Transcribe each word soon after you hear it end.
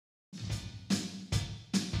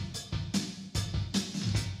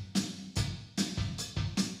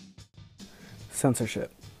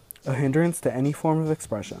Censorship. A hindrance to any form of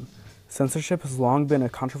expression, censorship has long been a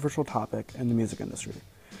controversial topic in the music industry.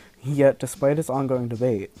 Yet, despite its ongoing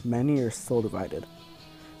debate, many are still divided.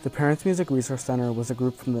 The Parents Music Resource Center was a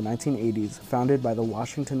group from the 1980s founded by the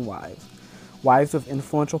Washington wives of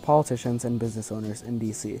influential politicians and business owners in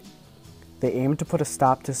D.C. They aimed to put a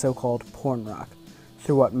stop to so-called porn rock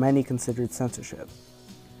through what many considered censorship.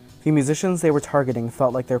 The musicians they were targeting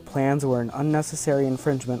felt like their plans were an unnecessary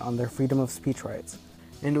infringement on their freedom of speech rights,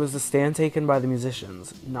 and it was the stand taken by the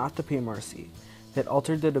musicians, not the PMRC, that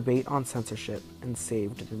altered the debate on censorship and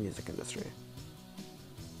saved the music industry.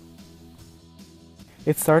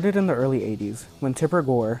 It started in the early 80s, when Tipper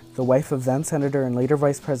Gore, the wife of then-Senator and later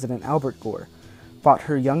Vice President Albert Gore, bought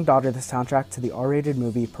her young daughter the soundtrack to the R-rated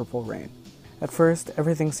movie Purple Rain. At first,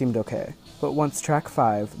 everything seemed okay, but once track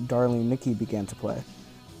 5, Darling Nikki, began to play,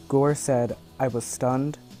 Gore said, "I was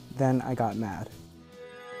stunned, then I got mad."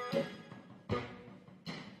 I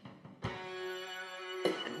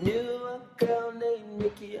knew a girl named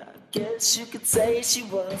Nikki, I guess you could say she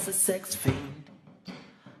was a sex fiend.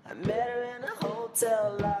 I met her in a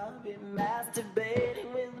hotel lobby,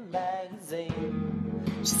 masturbating with a magazine.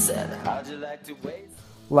 She said, "How'd you like to waste?"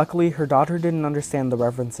 Luckily, her daughter didn't understand the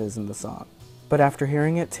references in the song. But after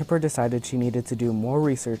hearing it, Tipper decided she needed to do more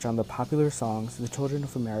research on the popular songs the children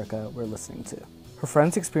of America were listening to. Her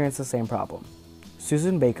friends experienced the same problem.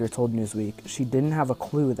 Susan Baker told Newsweek she didn't have a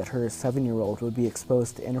clue that her 7-year-old would be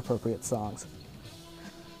exposed to inappropriate songs.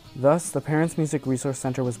 Thus, the Parents Music Resource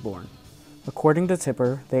Center was born. According to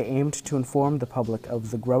Tipper, they aimed to inform the public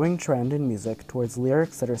of the growing trend in music towards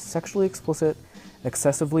lyrics that are sexually explicit,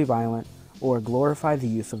 excessively violent, or glorify the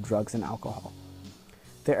use of drugs and alcohol.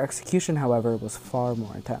 Their execution, however, was far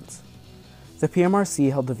more intense. The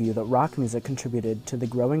PMRC held the view that rock music contributed to the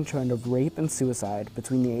growing trend of rape and suicide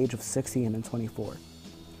between the age of 16 and 24.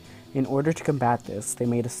 In order to combat this, they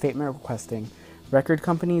made a statement requesting record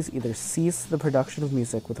companies either cease the production of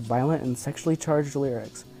music with violent and sexually charged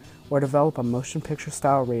lyrics, or develop a motion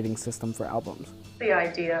picture-style rating system for albums. The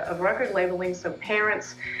idea of record labeling so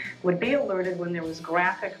parents would be alerted when there was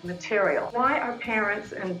graphic material. Why are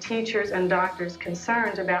parents and teachers and doctors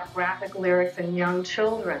concerned about graphic lyrics in young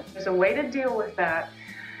children? There's a way to deal with that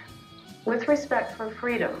with respect for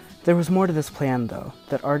freedom. There was more to this plan, though,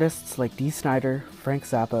 that artists like Dee Snider, Frank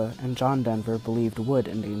Zappa, and John Denver believed would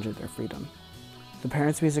endanger their freedom. The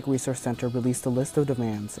Parents Music Resource Center released a list of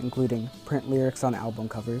demands, including print lyrics on album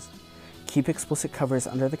covers, keep explicit covers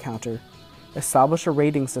under the counter, establish a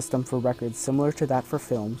rating system for records similar to that for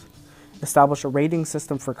films, establish a rating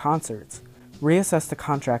system for concerts, reassess the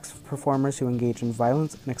contracts of performers who engage in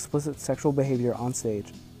violence and explicit sexual behavior on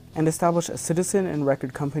stage, and establish a citizen and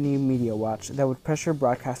record company media watch that would pressure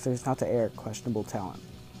broadcasters not to air questionable talent.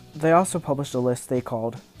 They also published a list they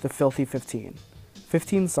called the Filthy 15,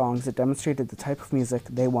 15 songs that demonstrated the type of music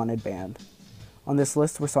they wanted banned. On this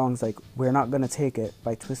list were songs like We're Not Gonna Take It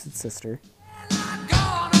by Twisted Sister,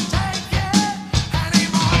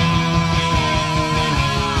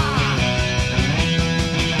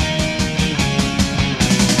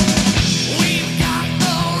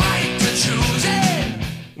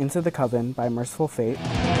 Into the Coven by Merciful Fate,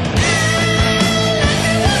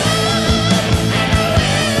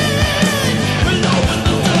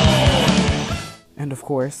 and of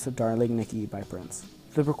course, Darling Nikki by Prince.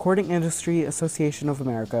 The Recording Industry Association of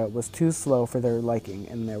America was too slow for their liking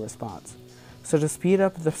in their response. So to speed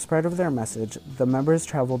up the spread of their message, the members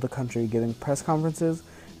traveled the country giving press conferences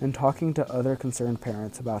and talking to other concerned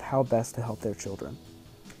parents about how best to help their children.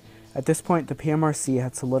 At this point, the PMRC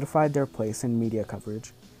had solidified their place in media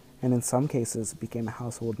coverage, and in some cases became a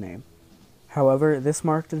household name. However, this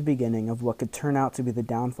marked the beginning of what could turn out to be the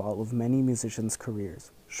downfall of many musicians'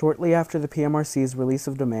 careers. Shortly after the PMRC's release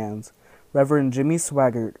of demands, Reverend Jimmy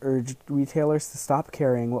Swaggart urged retailers to stop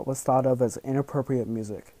carrying what was thought of as inappropriate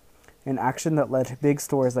music, an action that led big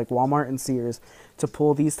stores like Walmart and Sears to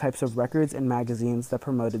pull these types of records and magazines that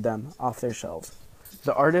promoted them off their shelves.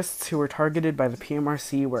 The artists who were targeted by the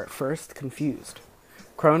PMRC were at first confused.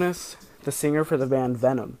 Cronus, the singer for the band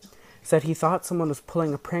Venom, said he thought someone was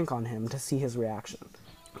pulling a prank on him to see his reaction.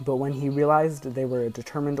 But when he realized they were a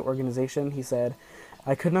determined organization, he said,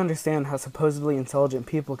 "I couldn't understand how supposedly intelligent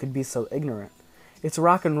people could be so ignorant. It's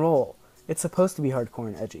rock and roll. It's supposed to be hardcore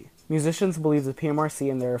and edgy." Musicians believed the PMRC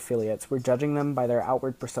and their affiliates were judging them by their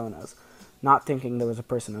outward personas, not thinking there was a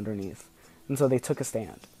person underneath, and so they took a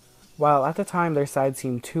stand. While at the time their side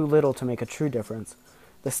seemed too little to make a true difference,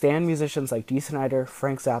 the stand musicians like Dee Snider,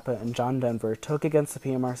 Frank Zappa, and John Denver took against the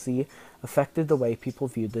PMRC affected the way people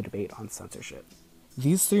viewed the debate on censorship.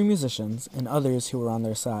 These three musicians, and others who were on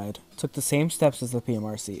their side, took the same steps as the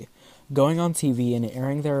PMRC, going on TV and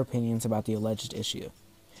airing their opinions about the alleged issue.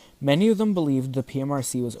 Many of them believed the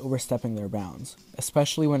PMRC was overstepping their bounds,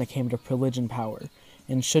 especially when it came to privilege and power,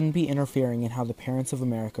 and shouldn't be interfering in how the parents of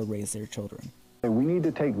America raise their children. We need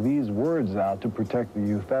to take these words out to protect the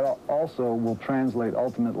youth. That also will translate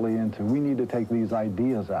ultimately into we need to take these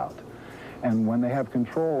ideas out. And when they have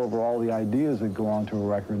control over all the ideas that go onto a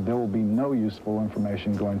record, there will be no useful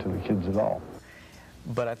information going to the kids at all.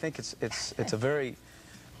 But I think it's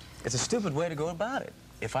a stupid way to go about it.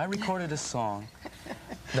 If I recorded a song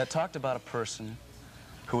that talked about a person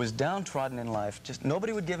who was downtrodden in life, just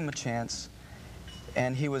nobody would give him a chance,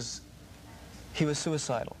 and he was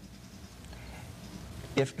suicidal.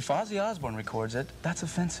 If Ozzy Osbourne records it, that's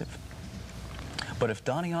offensive. But if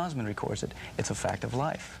Donny Osmond records it, it's a fact of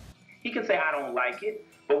life. He can say, I don't like it,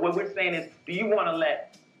 but what we're saying is, do you want to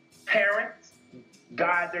let parents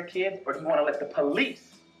guide their kids, or do you want to let the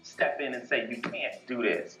police step in and say, you can't do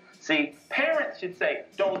this? See, parents should say,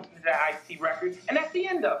 don't listen to that Ice-T record, and that's the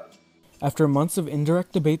end of it. After months of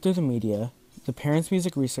indirect debate through the media, the Parents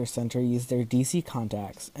Music Research Center used their DC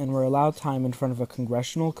contacts and were allowed time in front of a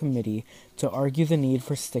congressional committee to argue the need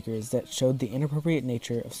for stickers that showed the inappropriate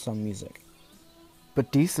nature of some music.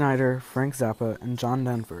 But Dee Snider, Frank Zappa, and John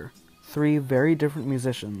Denver, three very different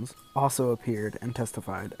musicians, also appeared and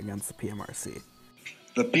testified against the PMRC.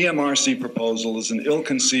 The PMRC proposal is an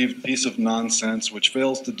ill-conceived piece of nonsense which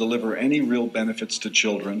fails to deliver any real benefits to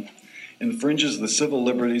children, infringes the civil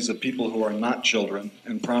liberties of people who are not children,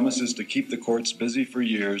 and promises to keep the courts busy for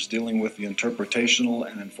years dealing with the interpretational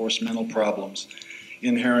and enforcemental problems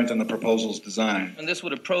inherent in the proposal's design. And this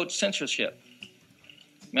would approach censorship.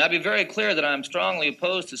 May I be very clear that I'm strongly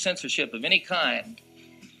opposed to censorship of any kind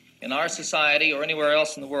in our society or anywhere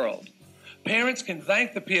else in the world. Parents can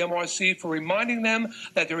thank the PMRC for reminding them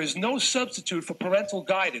that there is no substitute for parental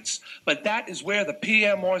guidance, but that is where the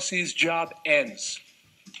PMRC's job ends.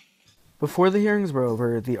 Before the hearings were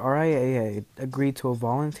over, the RIAA agreed to a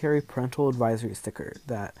voluntary parental advisory sticker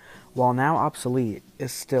that, while now obsolete,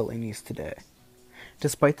 is still in use today.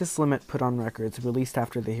 Despite this limit put on records released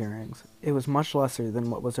after the hearings, it was much lesser than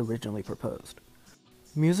what was originally proposed.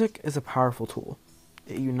 Music is a powerful tool.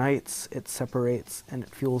 It unites, it separates, and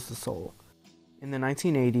it fuels the soul. In the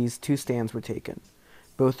 1980s, two stands were taken,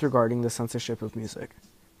 both regarding the censorship of music,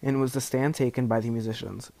 and it was the stand taken by the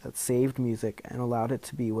musicians that saved music and allowed it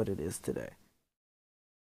to be what it is today.